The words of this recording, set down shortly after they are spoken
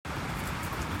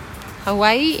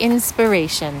Hawaii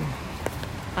Inspiration.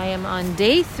 I am on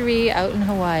day 3 out in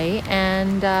Hawaii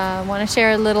and want to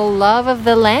share a little love of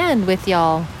the land with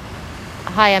y'all.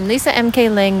 Hi, I'm Lisa M.K.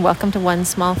 Ling. Welcome to One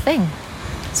Small Thing.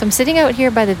 So I'm sitting out here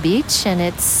by the beach and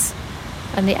it's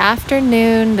in the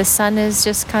afternoon. The sun is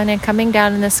just kind of coming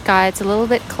down in the sky. It's a little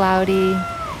bit cloudy.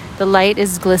 The light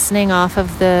is glistening off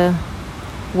of the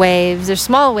waves. There's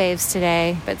small waves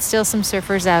today, but still some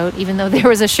surfers out, even though there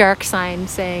was a shark sign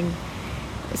saying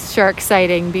shark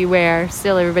sighting, beware.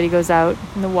 Still everybody goes out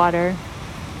in the water.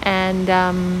 And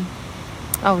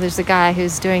there's a guy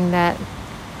who's doing that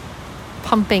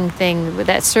pumping thing with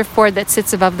that surfboard that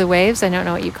sits above the waves. I don't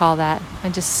know what you call that. I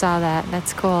just saw that.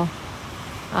 That's cool.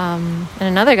 And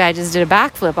another guy just did a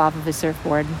backflip off of his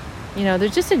surfboard. You know,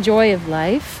 there's just a joy of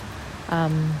life.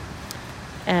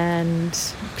 And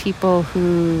people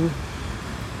who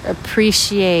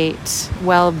appreciate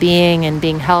well-being and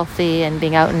being healthy and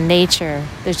being out in nature.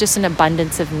 There's just an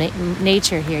abundance of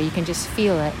nature here. You can just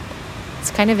feel it.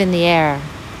 It's kind of in the air.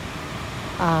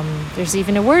 There's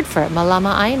even a word for it,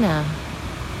 malama aina.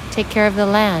 Take care of the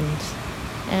land.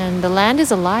 And the land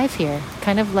is alive here,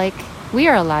 kind of like we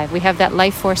are alive. We have that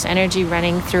life force energy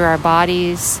running through our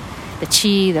bodies, the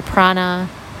chi, the prana.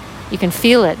 You can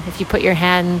feel it if you put your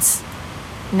hands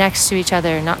next to each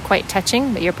other, not quite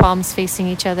touching, but your palms facing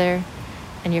each other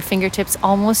and your fingertips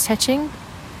almost touching.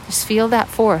 Just feel that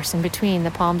force in between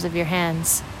the palms of your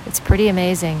hands. It's pretty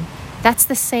amazing. That's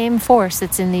the same force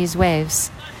that's in these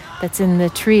waves, that's in the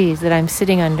trees that I'm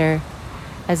sitting under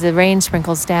as the rain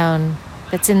sprinkles down,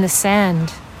 that's in the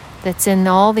sand, that's in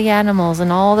all the animals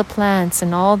and all the plants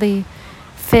and all the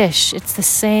fish. It's the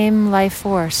same life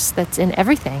force that's in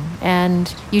everything.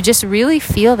 And you just really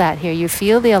feel that here. You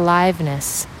feel the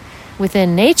aliveness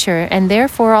within nature and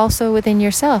therefore also within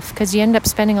yourself, because you end up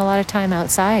spending a lot of time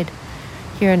outside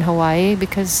here in Hawaii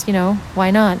because, you know,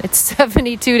 why not? It's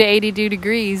 72 to 82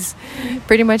 degrees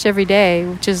pretty much every day,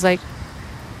 which is like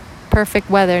perfect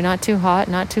weather, not too hot,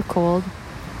 not too cold.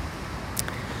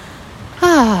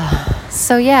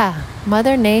 So yeah,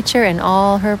 Mother Nature and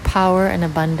all her power and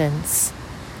abundance.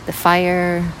 The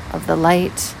fire of the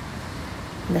light,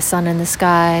 the sun in the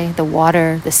sky, the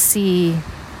water, the sea,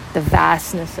 the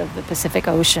vastness of the Pacific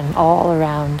Ocean all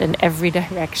around in every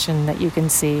direction that you can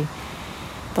see.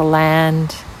 The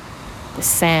land, the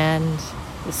sand,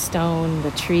 the stone,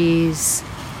 the trees,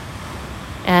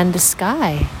 and the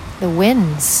sky, the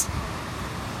winds.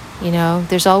 You know,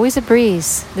 there's always a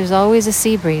breeze. There's always a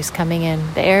sea breeze coming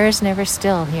in. The air is never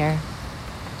still here.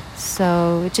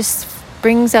 So it just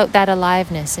brings out that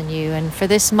aliveness in you. And for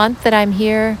this month that I'm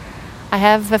here, I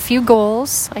have a few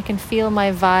goals. I can feel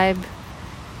my vibe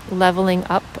leveling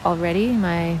up already,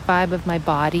 my vibe of my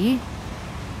body.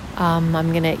 I'm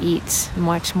going to eat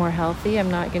much more healthy. I'm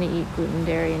not going to eat gluten,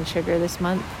 dairy, and sugar this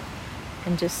month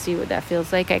and just see what that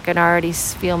feels like. I can already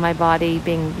feel my body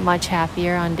being much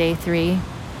happier on day 3.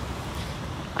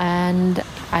 And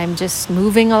I'm just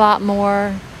moving a lot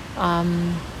more,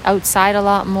 outside a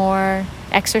lot more,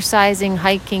 exercising,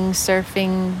 hiking,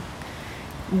 surfing,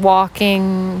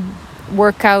 walking,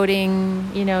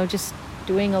 workouting, you know, just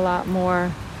doing a lot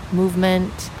more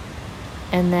movement.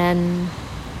 And then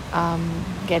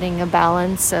getting a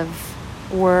balance of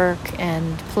work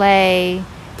and play.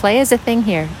 Play is a thing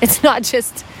here. It's not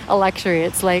just a luxury.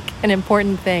 It's like an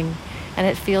important thing. And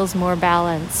it feels more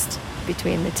balanced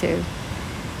between the two.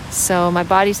 So my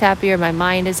body's happier, my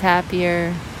mind is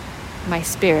happier, my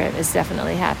spirit is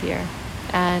definitely happier.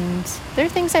 And there are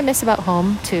things I miss about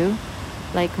home too,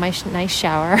 like my nice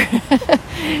shower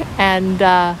and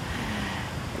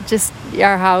just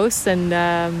our house and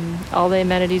all the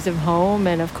amenities of home,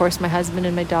 and of course my husband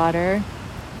and my daughter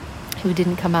who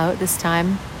didn't come out this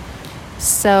time.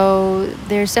 So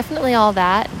there's definitely all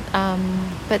that,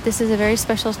 but this is a very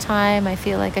special time. I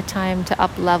feel like a time to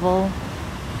up level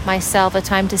myself, a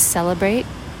time to celebrate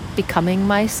becoming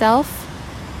myself.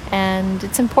 And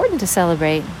it's important to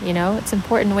celebrate, you know. It's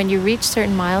important when you reach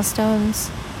certain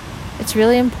milestones. It's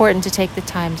really important to take the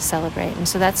time to celebrate. And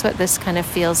so that's what this kind of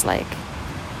feels like.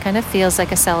 Kind of feels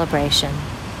like a celebration.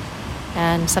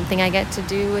 And something I get to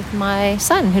do with my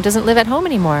son who doesn't live at home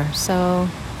anymore. So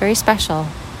very special.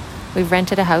 We've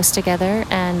rented a house together,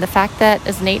 and the fact that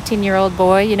as an 18-year-old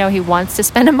boy, you know, he wants to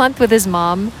spend a month with his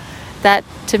mom, that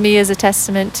to me is a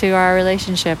testament to our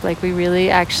relationship. Like, we really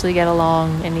actually get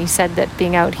along. And he said that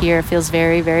being out here feels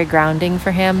very, very grounding for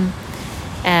him.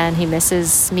 And he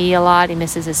misses me a lot. He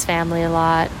misses his family a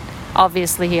lot.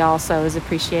 Obviously, he also is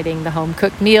appreciating the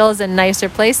home-cooked meals and nicer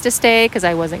place to stay, because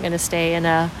I wasn't going to stay in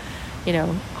a, you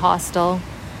know, hostel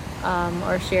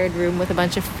or shared room with a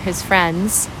bunch of his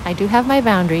friends. I do have my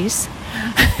boundaries.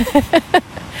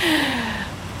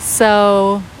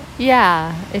 So,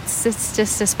 yeah, it's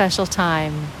just a special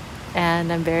time.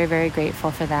 And I'm very, very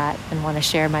grateful for that and want to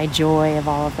share my joy of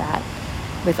all of that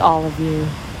with all of you.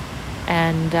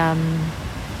 And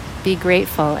be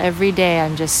grateful. Every day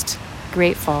I'm just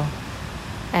grateful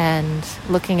and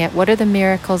looking at what are the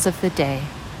miracles of the day.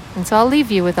 And so I'll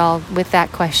leave you with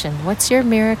that question. What's your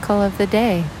miracle of the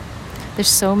day? There's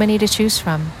so many to choose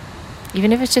from.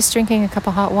 Even if it's just drinking a cup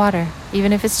of hot water,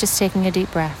 even if it's just taking a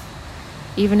deep breath,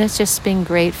 even if it's just being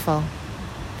grateful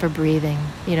for breathing.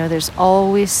 There's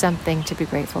always something to be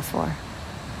grateful for.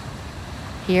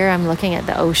 Here I'm looking at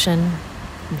the ocean.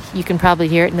 You can probably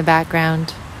hear it in the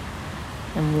background.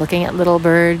 I'm looking at little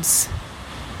birds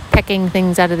pecking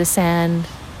things out of the sand,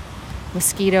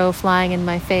 mosquito flying in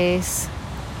my face,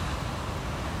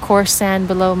 coarse sand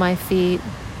below my feet,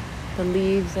 the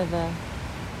leaves of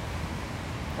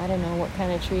I don't know what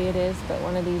kind of tree it is, but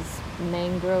one of these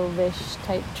mangrove-ish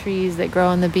type trees that grow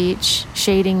on the beach,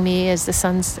 shading me as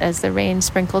the rain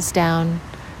sprinkles down,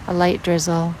 a light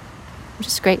drizzle. I'm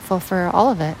just grateful for all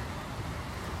of it.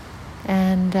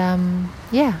 And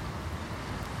yeah.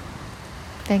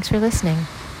 Thanks for listening.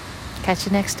 Catch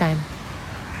you next time.